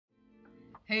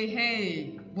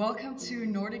Hey, welcome to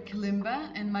Note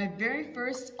Kalimba and my very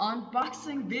first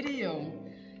unboxing video.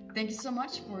 Thank you so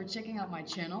much for checking out my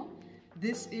channel.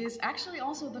 This is actually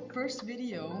also the first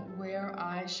video where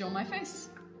I show my face.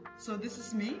 So this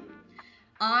is me.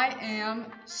 I am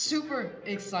super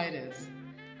excited.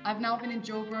 I've now been in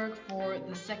Joburg for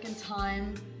the second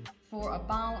time for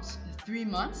about 3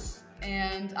 months,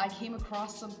 and I came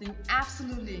across something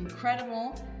absolutely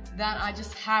incredible that I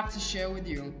just have to share with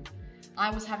you. I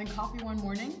was having coffee one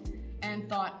morning and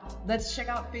thought, let's check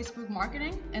out Facebook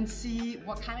marketing and see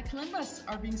what kind of kalimbas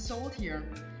are being sold here.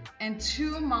 And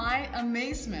to my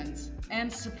amazement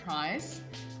and surprise,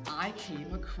 I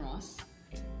came across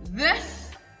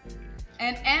this,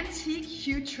 an antique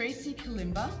Hugh Tracey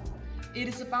Kalimba. It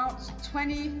is about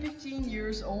 15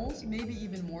 years old, maybe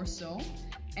even more so.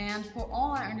 And for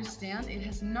all I understand, it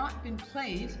has not been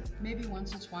played maybe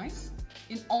once or twice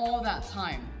in all that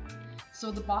time. So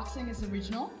the boxing is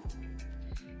original,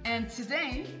 and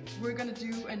today we're gonna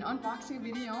do an unboxing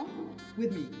video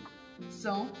with me.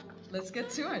 So let's get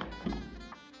to it.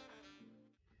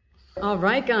 All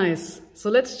right, guys, so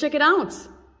let's check it out.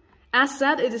 As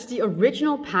said, it is the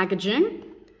original packaging.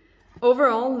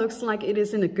 Overall, looks like it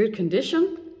is in a good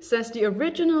condition. Says the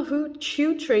original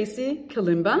Hugh Tracey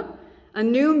Kalimba, a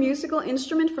new musical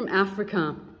instrument from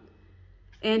Africa.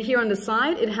 And here on the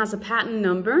side, it has a patent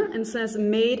number and says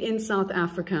made in South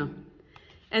Africa.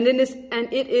 And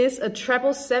it is a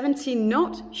treble 17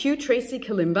 note Hugh Tracey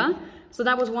Kalimba. So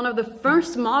that was one of the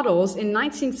first models in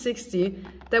 1960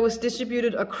 that was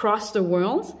distributed across the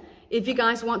world. If you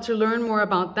guys want to learn more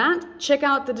about that, check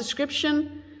out the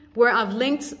description where I've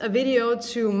linked a video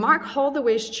to Mark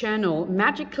Holdaway's channel,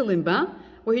 Magic Kalimba,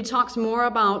 where he talks more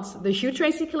about the Hugh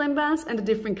Tracey Kalimbas and the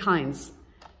different kinds.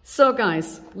 So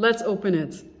guys, let's open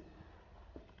it.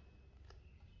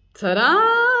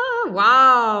 Ta-da!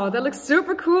 Wow, that looks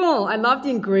super cool. I love the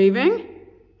engraving.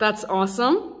 That's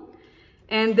awesome.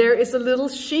 And there is a little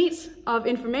sheet of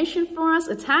information for us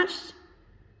attached.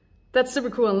 That's super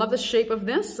cool. I love the shape of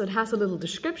this. So it has a little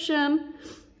description,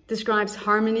 describes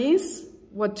harmonies,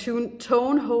 what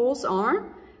tone holes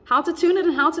are, how to tune it,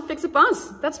 and how to fix a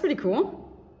buzz. That's pretty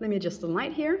cool. Let me adjust the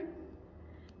light here.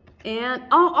 And,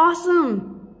 oh,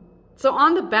 awesome! So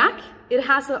on the back, it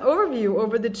has an overview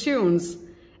over the tunes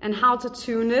and how to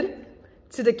tune it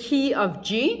to the key of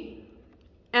G,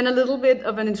 and a little bit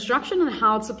of an instruction on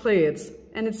how to play it.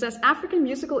 And it says African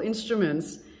musical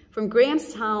instruments from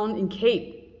Grahamstown in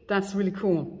Cape. That's really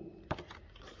cool.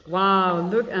 Wow,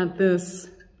 look at this.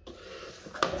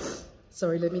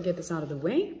 Sorry, let me get this out of the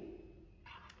way.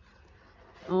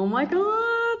 Oh my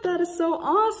God, that is so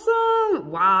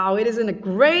awesome. Wow, it is in a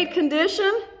great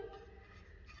condition.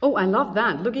 Oh, I love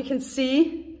that. Look, you can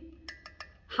see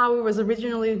how it was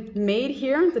originally made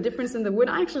here, the difference in the wood.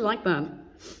 I actually like that.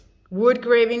 Wood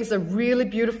gravings are really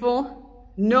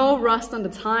beautiful. No rust on the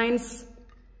tines.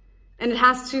 And it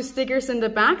has 2 stickers in the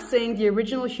back saying the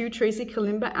original Hugh Tracey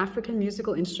Kalimba African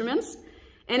musical instruments.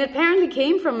 And it apparently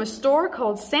came from a store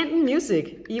called Santon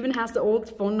Music. Even has the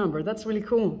old phone number. That's really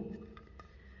cool.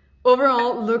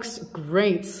 Overall, looks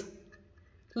great.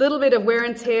 Little bit of wear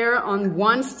and tear on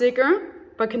one sticker.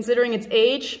 But considering its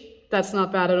age, that's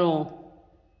not bad at all.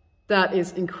 That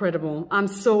is incredible. I'm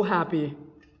so happy.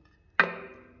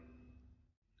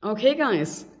 Okay,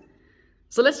 guys.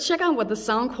 So let's check out what the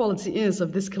sound quality is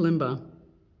of this kalimba.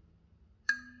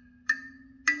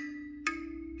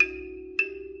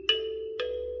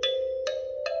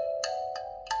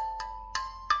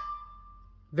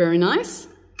 Very nice.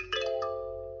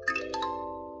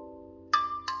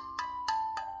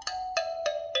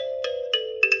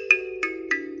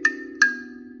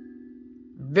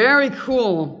 Very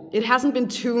cool. It hasn't been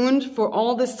tuned for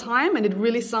all this time and it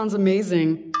really sounds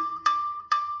amazing.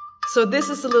 So this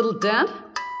is a little dead.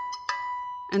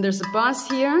 And there's a buzz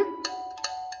here.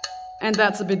 And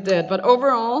that's a bit dead. But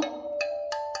overall,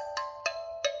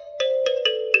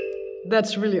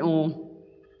 that's really all.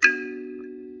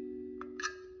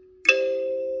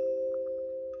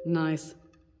 Nice.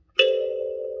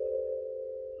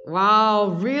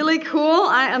 Wow, really cool.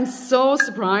 I am so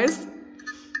surprised.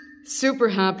 Super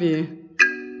happy.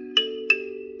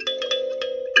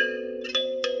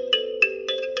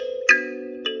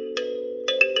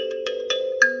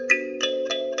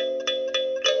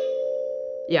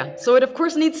 Yeah, so it of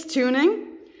course needs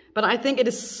tuning, but I think it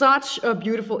is such a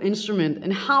beautiful instrument.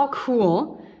 And how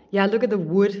cool. Yeah, look at the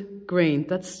wood grain.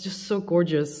 That's just so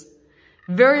gorgeous.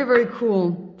 Very, very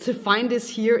cool to find this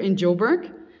here in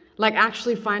Joburg. Like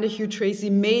actually find a Hugh Tracey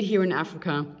made here in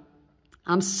Africa.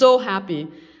 I'm so happy.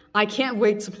 I can't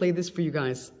wait to play this for you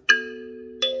guys.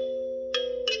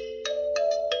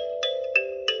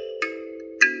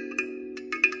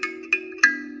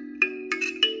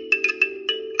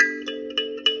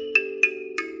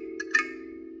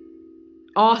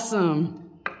 awesome.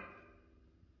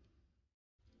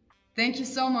 Thank you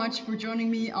so much for joining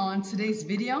me on today's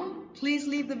video. Please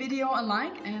leave the video a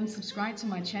like and subscribe to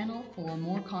my channel for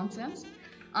more content.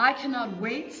 I cannot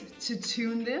wait to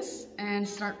tune this and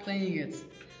start playing it.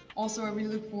 Also, I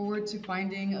really look forward to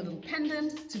finding a little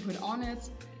pendant to put on it.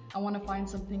 I want to find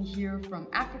something here from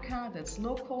Africa that's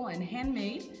local and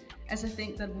handmade, as I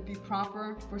think that would be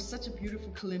proper for such a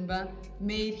beautiful kalimba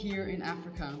made here in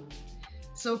Africa.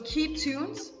 So keep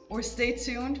tuned or stay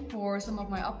tuned for some of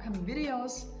my upcoming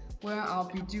videos where I'll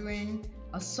be doing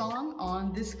a song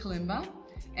on this kalimba.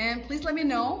 And please let me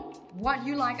know what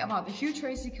you like about the Hugh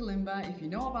Tracey Kalimba if you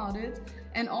know about it,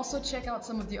 and also check out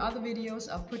some of the other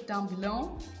videos I've put down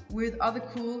below with other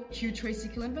cool Hugh Tracey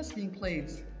Kalimbas being played.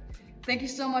 Thank you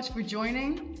so much for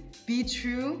joining. Be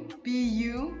true, be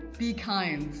you, be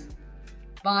kind.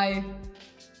 Bye.